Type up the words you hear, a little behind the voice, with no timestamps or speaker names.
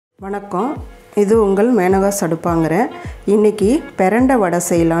வணக்கம், இது உங்கள் மேனகா சடுப்பாங்கரை. இன்றைக்கி பிரண்டை வடை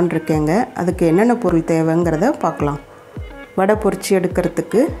செய்யலான்னு இருக்கேங்க. அதுக்கு என்னென்ன பொருள் தேவைங்கிறத பார்க்கலாம். வடை பொரிச்சு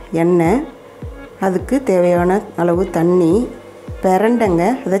எடுக்கிறதுக்கு எண்ணெய், அதுக்கு தேவையான அளவு தண்ணி, பிரண்டைங்க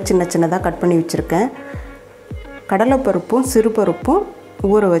அதை சின்ன சின்னதாக கட் பண்ணி வச்சுருக்கேன். கடலைப்பருப்பும் சிறுபருப்பும்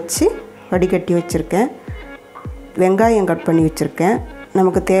ஊற வச்சு வடிகட்டி வச்சுருக்கேன். வெங்காயம் கட் பண்ணி வச்சுருக்கேன்.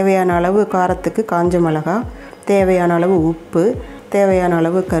 நமக்கு தேவையான அளவு காரத்துக்கு காஞ்ச மிளகாய், தேவையான அளவு உப்பு, தேவையான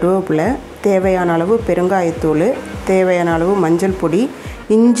அளவு கருவேப்பிலை, தேவையான அளவு பெருங்காயத்தூள், தேவையான அளவு மஞ்சள் பொடி,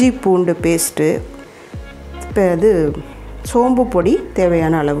 இஞ்சி பூண்டு பேஸ்ட்டு, இது சோம்பு பொடி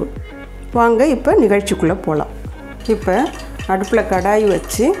தேவையான அளவு. வாங்க இப்போ நிகழ்ச்சிக்குள்ளே போகலாம். இப்போ அடுப்பில் கடாய்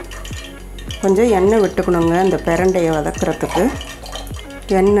வச்சு கொஞ்சம் எண்ணெய் விட்டுக்கணுங்க. இந்த பிரண்டையை வதக்கிறதுக்கு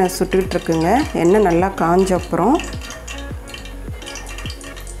எண்ணெய் சுட்டுக்கிட்டு இருக்குங்க. எண்ணெய் நல்லா காஞ்ச அப்புறம்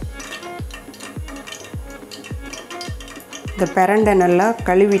இந்த பிரண்டை நல்லா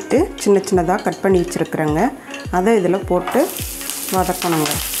கழுவிட்டு சின்ன சின்னதாக கட் பண்ணி வச்சுருக்குறேங்க. அதை இதில் போட்டு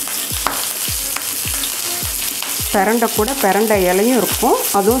வதக்கணுங்க. பிரண்டை கூட பிரண்டை இலையும் இருக்கும்,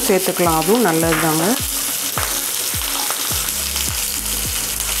 அதுவும் சேர்த்துக்கலாம், அதுவும் நல்லது தாங்க.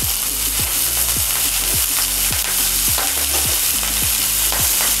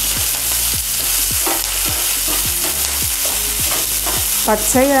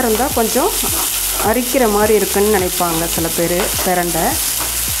 பச்சையாக இருந்தால் கொஞ்சம் அரிக்கிற மாதிரி இருக்குன்னு நினைப்பாங்க சில பேர் பிரண்டை.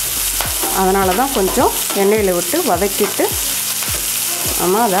 அதனால தான் கொஞ்சம் எண்ணெயில் விட்டு வதக்கிட்டு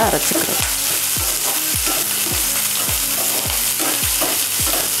நம்ம அதை அரைச்சிக்கிறோம்.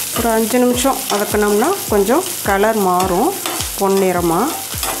 ஒரு 5 நிமிஷம் வதக்கினோம்னா கொஞ்சம் கலர் மாறும் பொன்னிறமாக.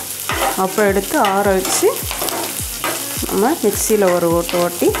 அப்போ எடுத்து ஆற வச்சு நம்ம மிக்சியில் ஒரு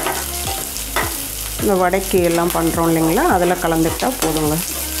ஓட்டி இந்த வடைக்கு எல்லாம் பண்ணுறோம் இல்லைங்களா, அதில் கலந்துக்கிட்டால் போதுங்க.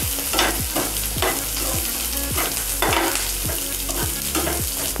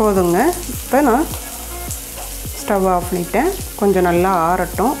 போதுங்க. இப்போ நான் ஸ்டவ் ஆஃப் பண்ணிட்டேன். கொஞ்சம் நல்லா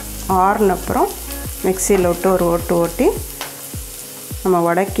ஆறட்டும். ஆறினப்புறம் மிக்சியில் விட்டு ஒரு ஓட்டி நம்ம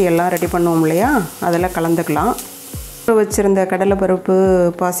வடைக்கு எல்லாம் ரெடி பண்ணுவோம் இல்லையா, அதில் கலந்துக்கலாம். வச்சுருந்த கடலைப்பருப்பு,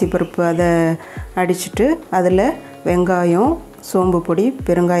 பாசிப்பருப்பு அதை அடிச்சுட்டு அதில் வெங்காயம், சோம்பு பொடி,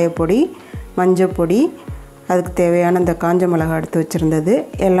 பெருங்காயப்பொடி, மஞ்சள் பொடி, அதுக்கு தேவையான இந்த காஞ்ச மிளகாய் எடுத்து வச்சுருந்தது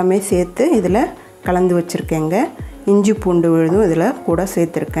எல்லாமே சேர்த்து இதில் கலந்து வச்சுருக்கேங்க. இஞ்சி பூண்டு விழுதும் இதில் கூட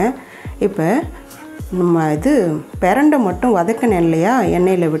சேர்த்துருக்கேன். இப்போ நம்ம இது பிரண்டை மட்டும் வதக்கினேன் இல்லையா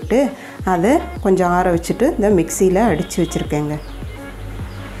எண்ணெயில் விட்டு, அதை கொஞ்சம் ஆற வச்சுட்டு இந்த மிக்சியில் அடித்து வச்சுருக்கேங்க.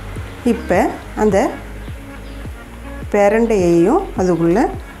 இப்போ அந்த பிரண்டையையும் அதுக்குள்ளே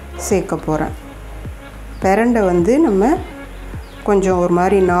சேர்க்க போகிறேன். பிரண்டை நம்ம கொஞ்சம் ஒரு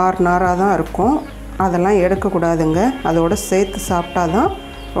மாதிரி நாராக தான் இருக்கும், அதெல்லாம் எடுக்கக்கூடாதுங்க. அதோடு சேர்த்து சாப்பிட்டா தான்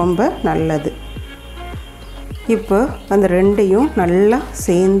ரொம்ப நல்லது. இப்போ அந்த ரெண்டையும் நல்லா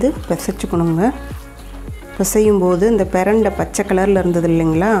சேர்ந்து பிசைச்சுக்கணுங்க. பிசையும் போது இந்த பிரண்டை பச்சை கலரில் இருந்தது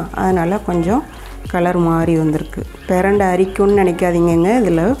இல்லைங்களா, அதனால் கொஞ்சம் கலர் மாறி வந்திருக்கு. பிரண்டை அரிக்கும்னு நினைக்காதீங்க,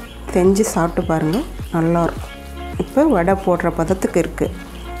 இதில் செஞ்சு சாப்பிட்டு பாருங்கள், நல்லாயிருக்கும். இப்போ வடை போடுற பதத்துக்கு இருக்குது.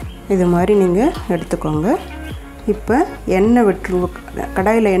 இது மாதிரி நீங்கள் எடுத்துக்கோங்க. இப்போ எண்ணெய்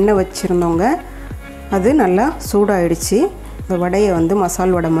கடாயில் எண்ணெய் வச்சுருந்தோங்க, அது நல்லா சூடாகிடுச்சு. இந்த வடையை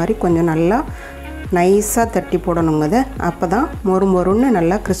மசால் வடை மாதிரி கொஞ்சம் நல்லா நைஸாக தட்டி போடணுங்க. அதை அப்போ தான் மொறு மொறுன்னு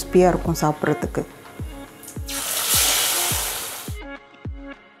நல்லா கிறிஸ்பியாக இருக்கும் சாப்பிட்றதுக்கு.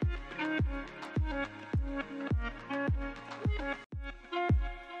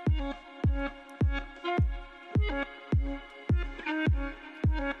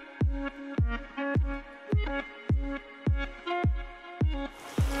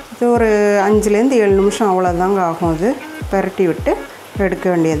 இது ஒரு 5லேருந்து 7 நிமிஷம் அவ்வளோதாங்க ஆகும். அது பரட்டி விட்டு எடுக்க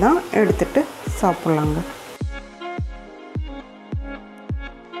வேண்டியதான். எடுத்துட்டு சாப்பிட்லாங்க.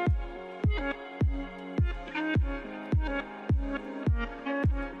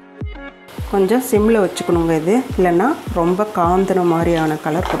 கொஞ்சம் சிம்மில் வச்சுக்கணுங்க. இது இல்லைன்னா ரொம்ப காந்தின மாதிரியான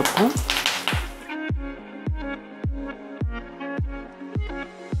கலர் கொடுக்கும்.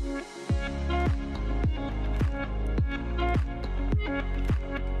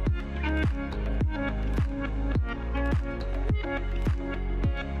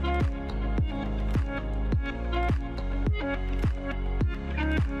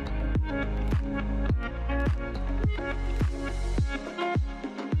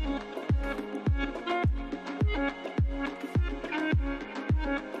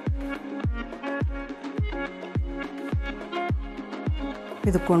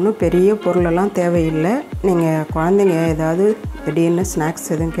 இதுக்கு ஒன்றும் பெரிய பொருளெல்லாம் தேவையில்லை. நீங்கள் குழந்தைங்க ஏதாவது திடீர்னு ஸ்நாக்ஸ்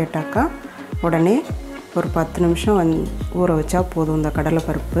எதுவும் கேட்டாக்கா உடனே ஒரு 10 நிமிஷம் ஊற வச்சா போதும். இந்த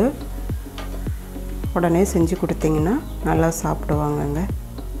கடலைப்பருப்பு உடனே செஞ்சு கொடுத்தீங்கன்னா நல்லா சாப்பிடுவாங்கங்க.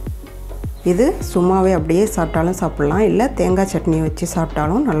 இது சும்மாவே அப்படியே சாப்பிட்டாலும் சாப்பிட்லாம், இல்லை தேங்காய் சட்னி வச்சு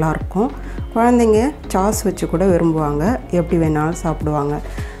சாப்பிட்டாலும் நல்லாயிருக்கும். குழந்தைங்க சாஸ் வச்சு கூட விரும்புவாங்க, எப்படி வேணாலும் சாப்பிடுவாங்க.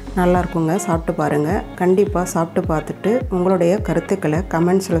 நல்லாயிருக்குங்க, சாப்பிட்டு பாருங்கள். கண்டிப்பாக சாப்பிட்டு பார்த்துட்டு உங்களுடைய கருத்துக்களை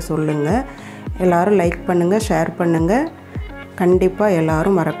கமெண்ட்ஸில் சொல்லுங்கள். எல்லோரும் லைக் பண்ணுங்கள், ஷேர் பண்ணுங்கள். கண்டிப்பாக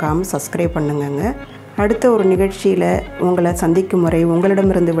எல்லோரும் மறக்காமல் சப்ஸ்கிரைப் பண்ணுங்கங்க. அடுத்த ஒரு நிகழ்ச்சியில் உங்களை சந்திக்கும் வரை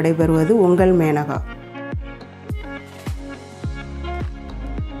உங்களிடமிருந்து விடைபெறுவது உங்கள் மேனகா.